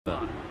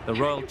The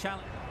Royal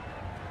Challenge.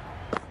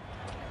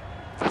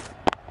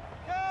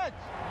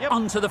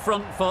 Onto the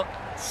front foot.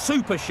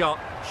 Super shot.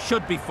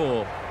 Should be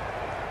four.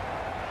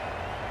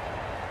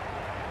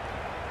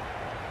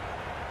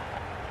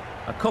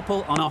 A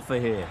couple on offer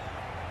here.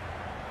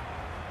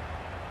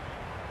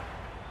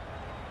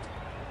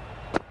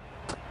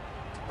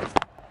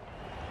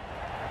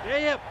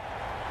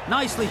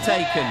 Nicely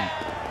taken.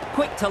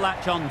 Quick to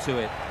latch onto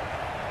it.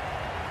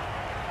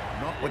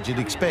 Not what you'd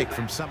expect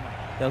from someone.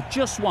 They'll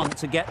just want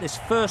to get this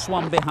first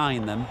one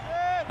behind them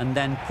and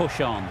then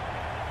push on.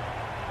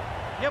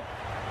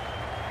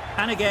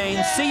 And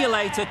again, see you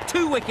later.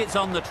 2 wickets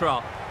on the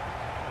trot.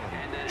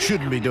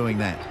 Shouldn't be doing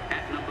that.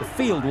 The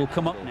field will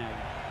come up now.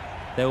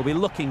 They will be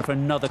looking for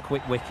another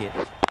quick wicket.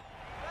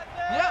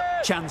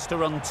 Chance to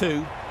run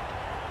 2.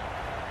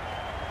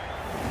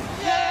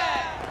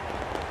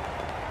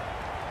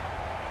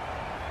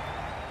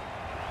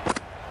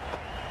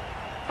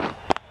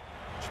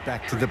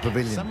 Back to the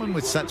pavilion. Someone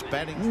with such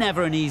batting.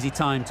 Never an easy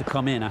time to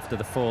come in after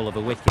the fall of a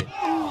wicket.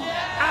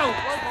 Out!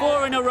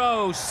 4 in a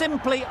row.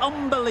 Simply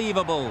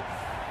unbelievable.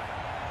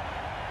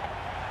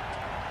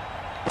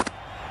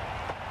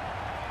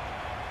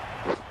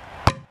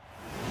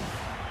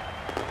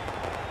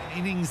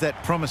 Innings that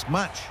promised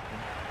much.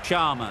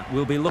 Sharma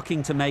will be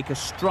looking to make a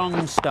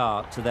strong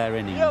start to their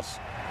innings.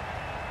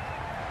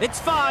 It's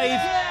 5.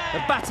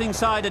 The batting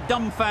side are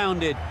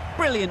dumbfounded.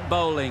 Brilliant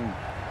bowling.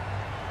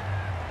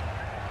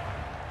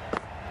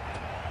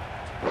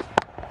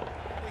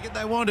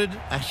 They wanted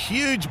a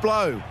huge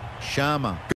blow. Sharma.